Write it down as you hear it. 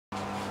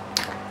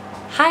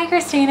Hi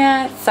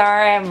Christina,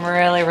 sorry I'm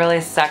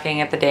really sucking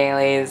at the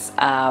dailies.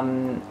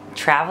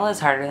 Travel is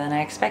harder than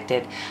I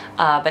expected.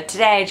 But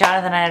today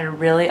Jonathan and I had a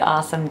really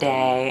awesome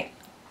day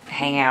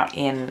hanging out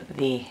in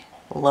the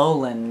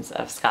lowlands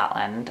of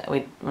Scotland.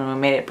 When we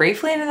made it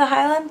briefly into the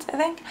Highlands, I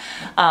think.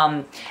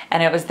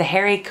 And it was the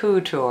Hairy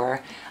Coo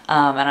tour.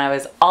 And I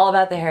was all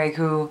about the Hairy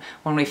Coo.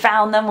 When we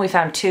found them, we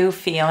found two,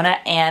 Fiona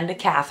and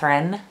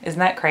Catherine. Isn't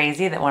that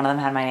crazy that one of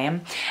them had my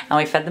name? And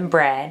we fed them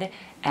bread.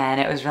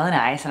 And it was really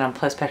nice, and I'll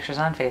post pictures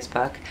on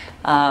Facebook.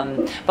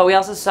 But we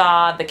also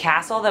saw the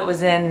castle that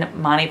was in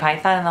Monty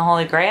Python and the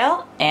Holy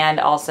Grail, and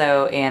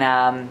also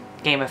in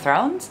Game of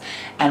Thrones.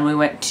 And we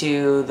went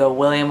to the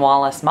William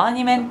Wallace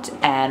Monument,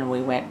 and we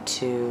went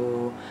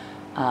to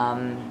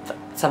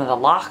some of the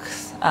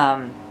lochs.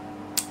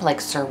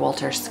 Like Sir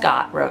Walter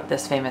Scott wrote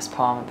this famous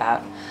poem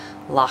about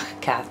Loch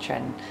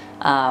Katrine.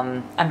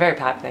 I'm very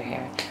popular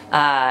here.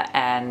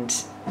 And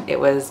it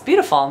was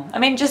beautiful. I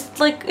mean,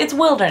 just like, it's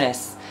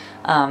wilderness.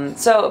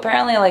 So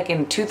apparently, like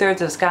in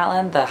 2/3 of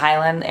Scotland, the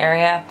Highland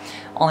area,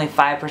 only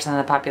 5% of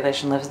the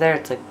population lives there.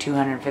 It's like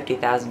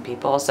 250,000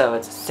 people, so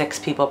it's 6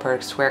 people per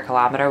square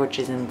kilometer, which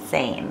is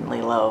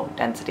insanely low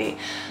density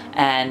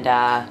and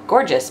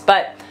gorgeous.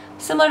 But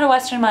similar to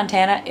Western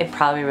Montana, it'd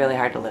probably be really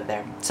hard to live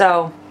there.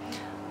 So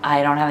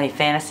I don't have any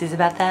fantasies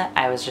about that.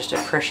 I was just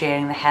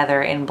appreciating the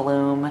heather in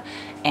bloom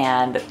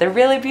and the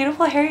really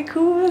beautiful Hairy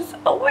Coos.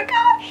 Oh my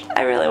gosh,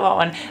 I really want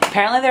one.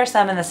 Apparently there's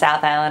some in the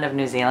South Island of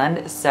New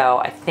Zealand, so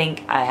I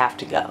think I have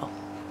to go.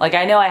 Like,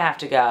 I know I have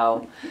to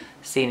go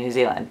see New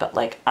Zealand, but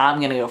like, I'm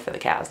gonna go for the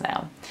cows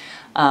now.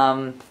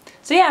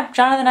 So yeah,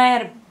 Jonathan and I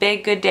had a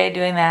big good day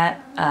doing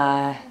that.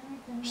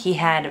 He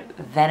had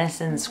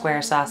venison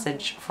square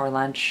sausage for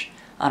lunch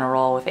on a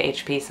roll with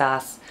HP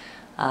sauce,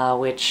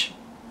 which,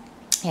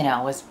 you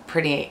know, was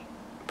pretty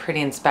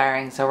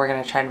inspiring, so we're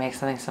gonna try to make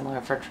something similar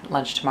for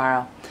lunch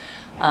tomorrow.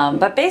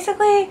 But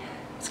basically,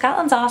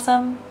 Scotland's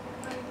awesome.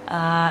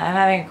 I'm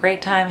having a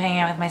great time hanging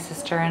out with my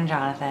sister and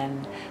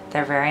Jonathan.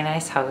 They're very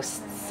nice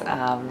hosts,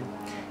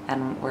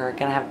 and we're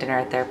gonna have dinner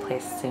at their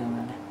place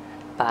soon.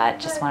 But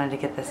just wanted to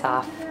get this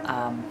off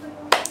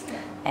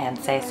and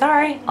say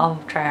sorry. I'll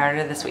try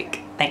harder this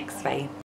week. Thanks, bye.